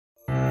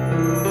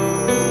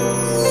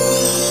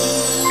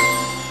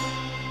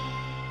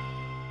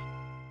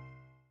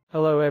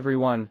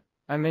everyone,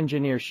 I'm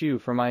Engineer Shu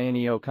from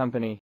INEO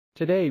Company.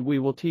 Today we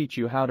will teach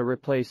you how to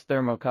replace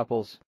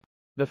thermocouples.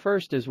 The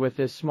first is with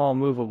this small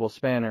movable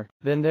spanner,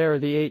 then there are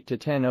the 8 to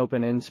 10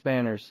 open-end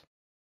spanners.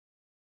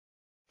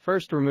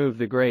 First remove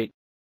the grate.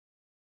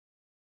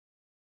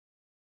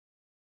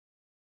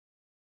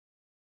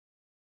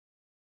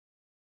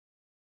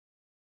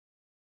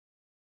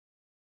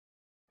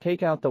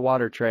 Take out the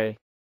water tray.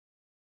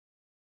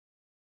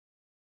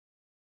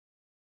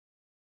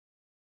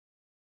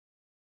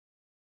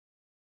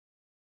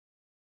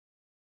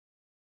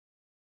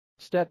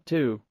 Step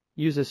 2.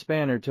 Use a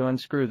spanner to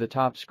unscrew the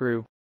top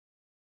screw.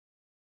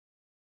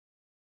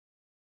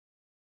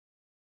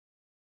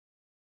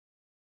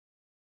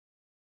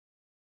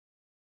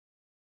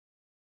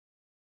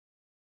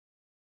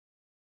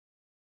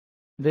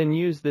 Then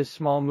use this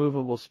small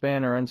movable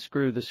spanner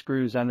unscrew the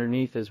screws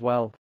underneath as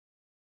well.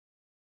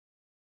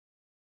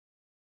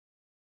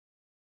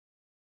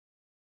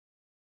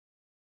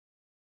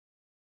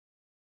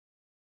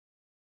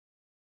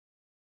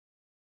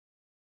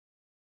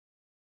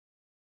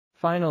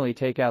 Finally,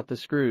 take out the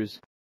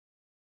screws.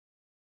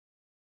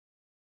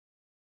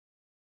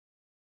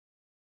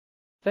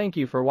 Thank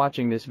you for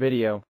watching this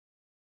video.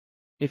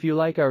 If you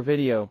like our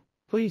video,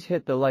 please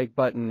hit the like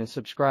button and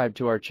subscribe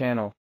to our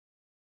channel.